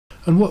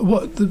And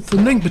what the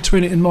link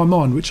between it in my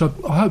mind, which I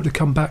hope to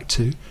come back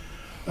to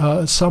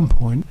at some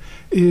point,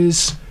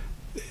 is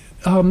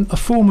a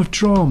form of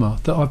drama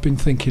that I've been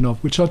thinking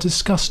of, which I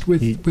discussed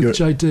with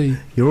JD.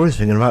 You're always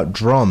thinking about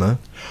drama.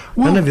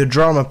 Well, none of your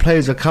drama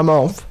plays have come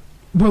off.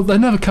 Well, they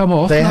never come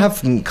off. They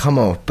haven't come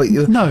off, but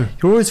you're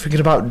always thinking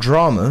about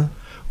drama.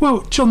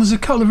 Well, John, there's a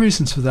couple of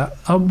reasons for that.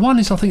 One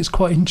is I think it's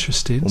quite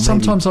interesting.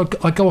 Sometimes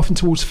I go off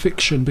towards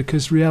fiction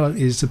because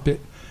reality is a bit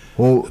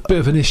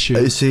of an issue.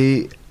 You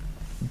see,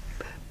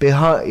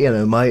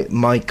 behind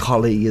my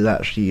colleague is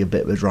actually a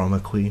bit of a drama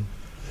queen.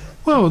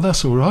 Well,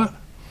 that's all right.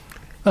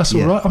 That's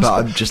all right.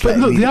 But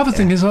look, the other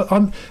thing is,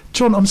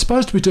 John, I'm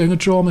supposed to be doing a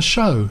drama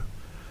show,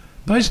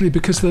 basically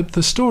because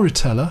the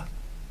storyteller,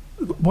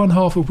 one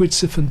half of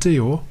Widsith and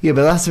Dior. Yeah,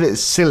 but that's a bit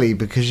silly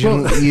because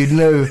you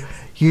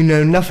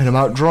know nothing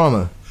about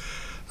drama.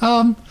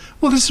 Well,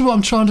 this is what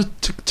I'm trying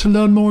to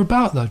learn more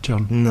about, though,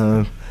 John.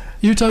 No,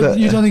 you don't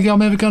think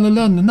I'm ever going to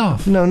learn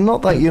enough? No,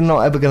 not that you're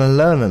not ever going to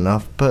learn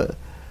enough, but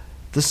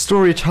the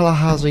storyteller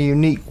has a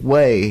unique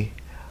way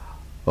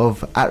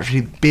of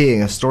actually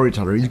being a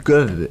storyteller. He's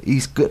good at it.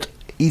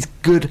 He's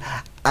good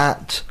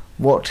at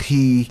what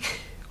he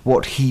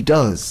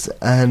does,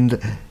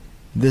 and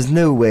there's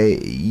no way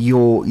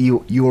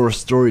you're a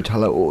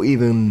storyteller or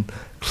even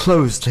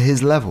close to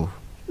his level.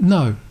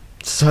 No.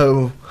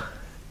 So,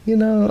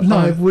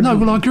 no,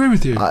 well, I agree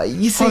with you.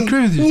 You see, I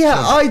agree with you. Yeah,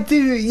 John. I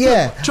do.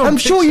 Yeah, John, I'm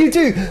sure you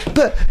do,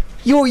 but.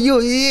 You're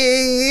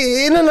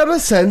in another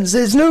sense,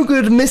 it's no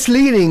good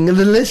misleading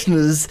the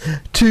listeners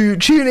to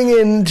tuning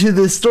in to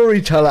the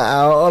storyteller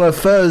hour on a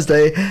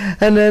Thursday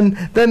and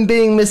then them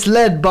being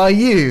misled by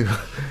you.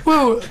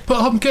 Well,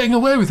 but I'm getting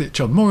away with it,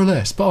 John, more or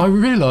less. But I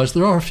realise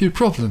there are a few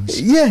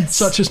problems. Yes.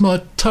 Such as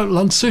my total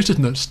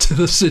unsuitedness to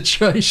the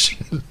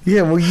situation.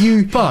 Yeah, well,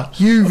 you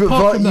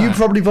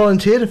probably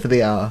volunteered for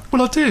the hour.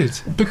 Well, I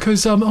did,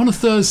 because on a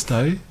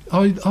Thursday,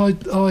 I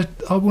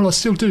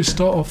still do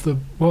start off the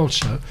Wild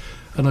Show,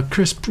 and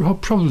Chris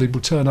probably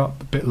will turn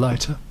up a bit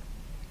later,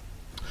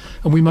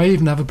 and we may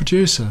even have a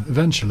producer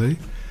eventually.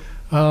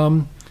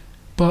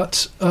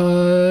 But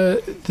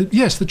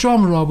the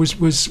drama hour was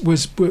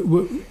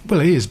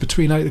he is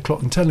between 8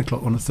 o'clock and 10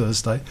 o'clock on a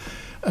Thursday,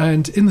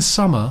 and in the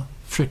summer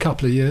for a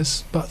couple of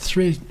years, about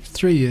three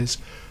years,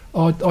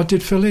 I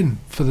did fill in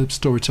for the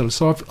storyteller.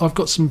 So I've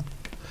got some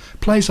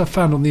plays I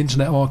found on the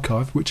Internet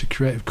Archive which are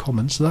Creative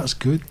Commons, so that's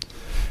good,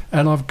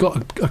 and I've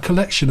got a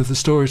collection of the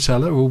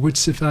storyteller or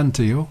Widsith and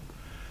Deal,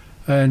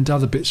 and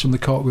other bits from the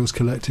Cartwheels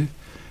Collective.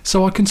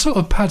 So I can sort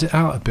of pad it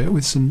out a bit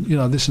with some,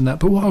 this and that.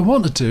 But what I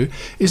want to do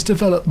is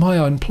develop my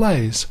own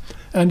plays.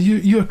 And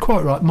you're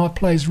quite right, my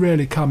plays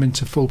rarely come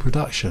into full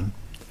production.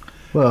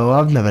 Well,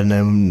 I've never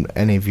known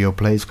any of your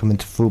plays come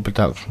into full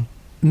production.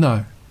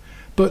 No.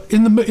 But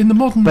in the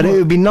modern But it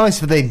would be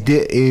nice if they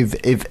did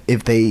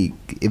if they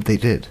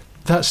did.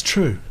 That's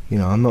true.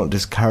 I'm not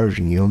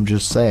discouraging you, I'm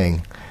just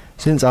saying,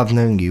 since I've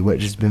known you,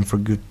 which has been for a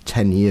good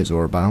 10 years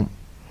or about,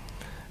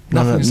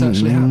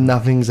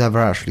 nothing's ever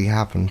actually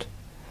happened.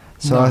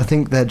 So no. I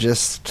think they're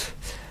just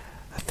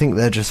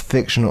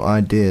fictional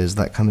ideas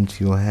that come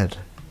into your head.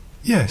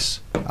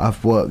 Yes.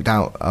 I've worked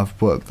that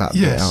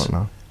bit out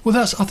now. Well,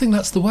 I think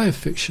that's the way of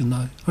fiction,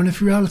 though. And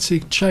if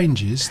reality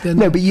changes, then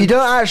no. But you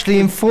don't actually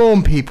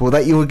inform people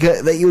that you're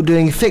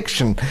doing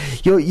fiction.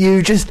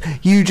 You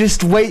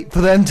just wait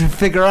for them to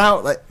figure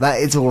out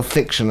that it's all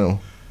fictional.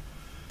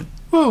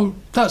 Well,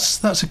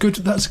 that's a good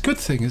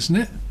thing, isn't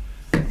it?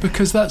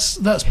 Because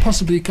that's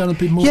possibly going to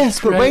be more. Yes,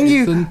 but when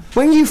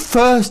you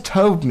first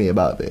told me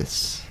about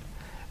this,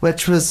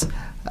 which was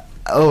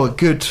a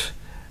good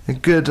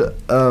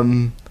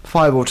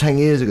 5 or 10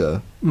 years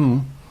ago.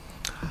 Mm.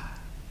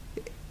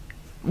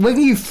 When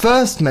you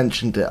first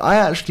mentioned it, I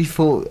actually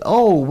thought,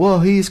 oh well,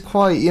 he's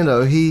quite, he's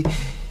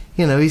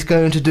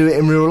going to do it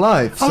in real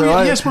life. Oh, so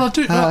yeah, yes, well, I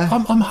do.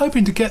 I'm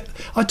hoping to get.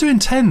 I do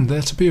intend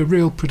there to be a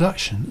real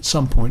production at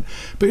some point.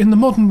 But in the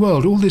modern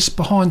world, all this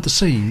behind the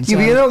scenes. Yeah,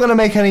 but you're not going to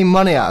make any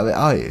money out of it,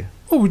 are you?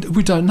 Well,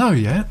 we don't know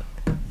yet.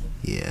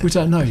 Yeah. We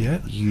don't know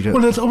yet. You don't.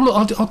 Well,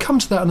 I'll come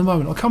to that in a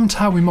moment. I'll come to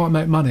how we might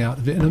make money out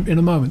of it in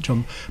a moment,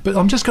 John. But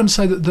I'm just going to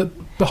say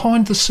that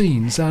behind the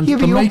scenes and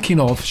the making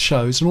of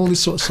shows and all this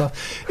sort of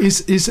stuff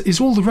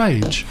is all the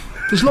rage.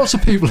 There's lots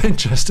of people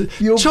interested.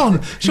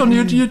 John,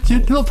 you're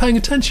not paying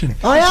attention.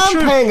 I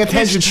am paying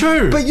attention. It's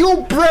true. But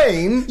your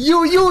brain,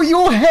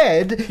 your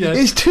head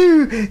is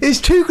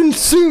too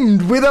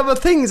consumed with other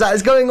things that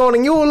is going on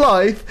in your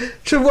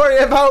life to worry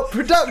about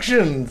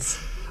productions.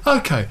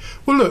 Okay.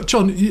 Well, look,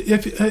 John.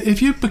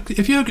 If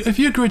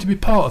you agree to be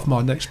part of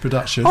my next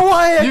production,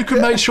 you can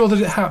make sure that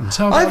it happens.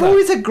 How about I've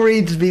always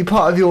agreed to be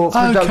part of your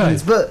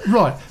productions, but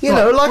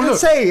I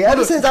say,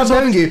 ever since I've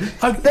known you,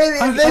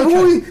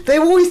 they've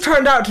always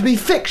turned out to be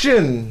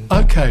fiction.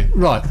 Okay,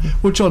 right.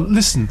 Well, John,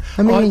 listen.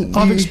 I mean,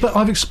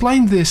 I've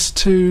explained this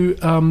to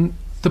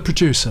the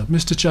producer,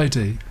 Mr.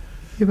 JD.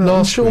 Yeah, but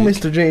I'm sure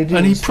Mr. JD,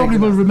 and he probably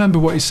will remember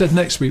what he said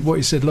next week, what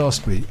he said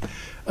last week,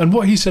 and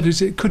what he said is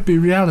it could be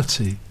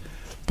reality.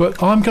 But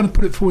I'm going to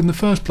put it forward in the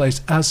first place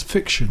as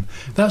fiction.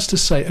 That's to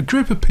say, a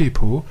group of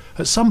people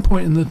at some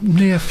point in the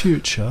near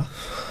future,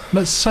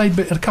 let's say in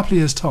a couple of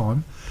years'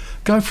 time,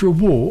 go for a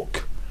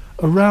walk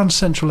around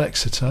central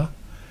Exeter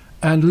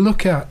and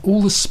look at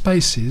all the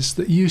spaces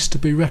that used to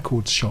be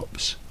record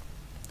shops.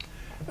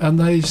 And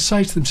they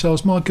say to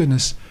themselves, my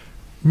goodness,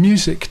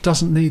 music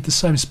doesn't need the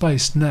same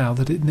space now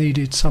that it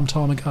needed some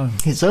time ago.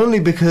 It's only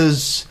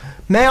because,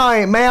 may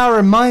I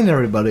remind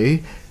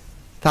everybody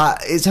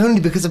that it's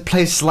only because of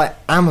places like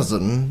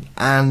Amazon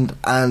and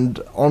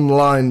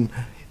online,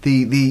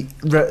 the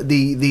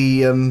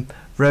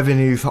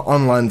revenue for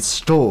online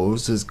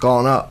stores has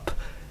gone up.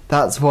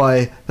 That's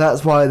why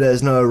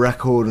there's no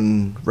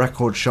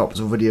record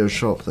shops or video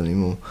shops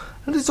anymore,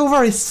 and it's all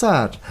very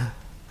sad.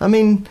 I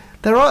mean,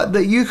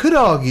 you could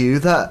argue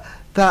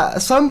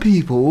that some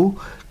people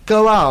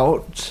go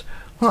out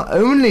not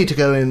only to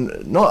go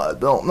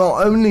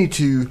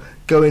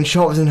in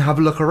shops and have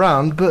a look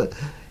around, but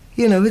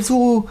it's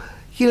all,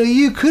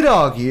 you could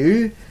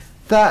argue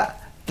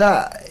that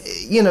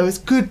it's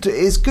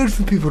good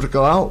for people to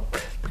go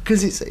out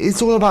because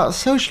it's all about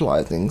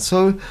socializing.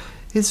 So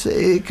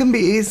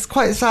it's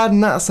quite sad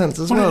in that sense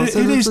as well. It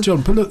is,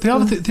 John. But look, the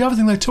other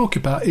thing they talk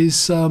about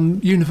is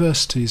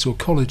universities or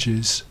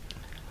colleges,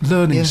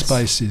 learning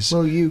spaces,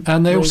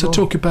 and they also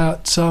talk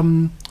about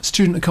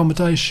student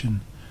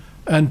accommodation,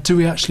 and do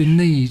we actually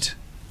need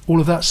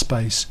all of that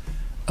space?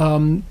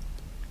 I'm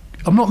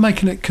not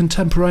making it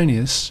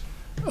contemporaneous.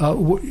 I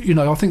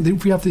think that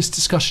if we have this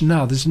discussion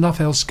now, there's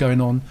enough else going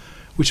on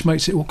which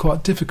makes it all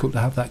quite difficult to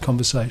have that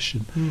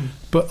conversation.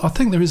 But I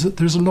think there is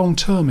a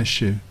long-term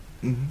issue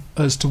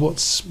as to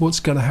what's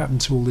going to happen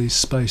to all these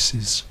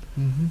spaces.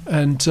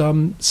 And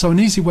so an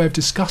easy way of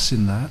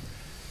discussing that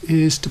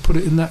is to put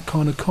it in that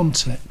kind of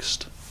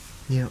context.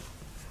 Yeah.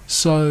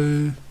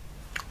 So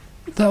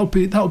that'll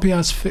be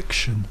as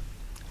fiction,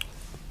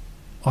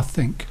 I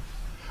think.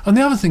 And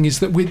the other thing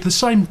is that with the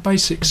same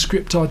basic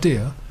script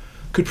idea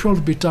could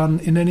probably be done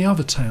in any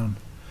other town.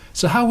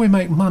 So how we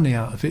make money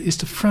out of it is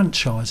to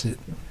franchise it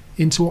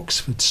into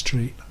Oxford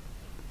Street.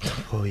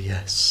 Oh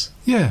yes.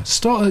 Yeah,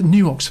 start at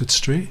New Oxford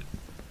Street,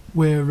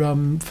 where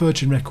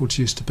Virgin Records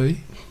used to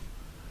be.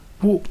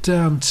 Walk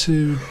down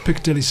to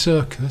Piccadilly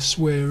Circus,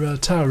 where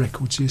Tower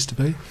Records used to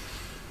be,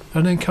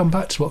 and then come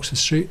back to Oxford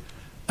Street.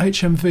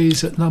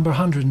 HMV's at number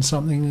 100 and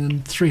something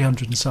and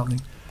 300 and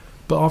something.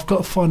 But I've got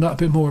to find out a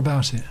bit more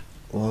about it.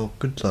 Well,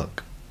 good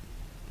luck.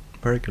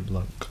 Very good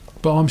luck.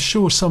 But I'm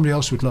sure somebody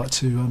else would like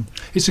to...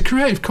 it's a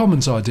Creative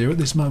Commons idea at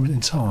this moment in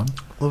time.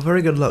 Well,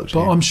 very good luck to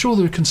you. But I'm sure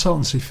there are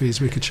consultancy fees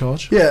we could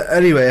charge. Yeah,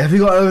 anyway, have you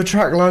got another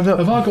track lined up?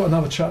 Have I got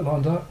another track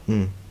lined up?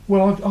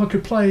 Well, I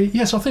could play...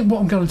 Yes, I think what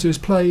I'm going to do is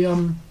play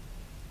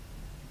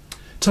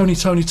Tony,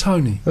 Tony,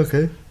 Tony.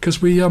 Okay.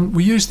 Because we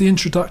use the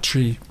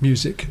introductory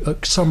music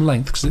at some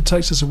length because it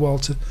takes us a while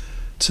to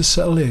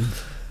settle in.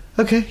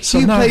 Okay, so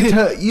you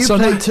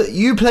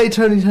play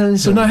Tony, Tony.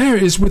 So now here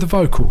it is with a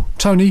vocal.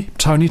 Tony,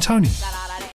 Tony, Tony.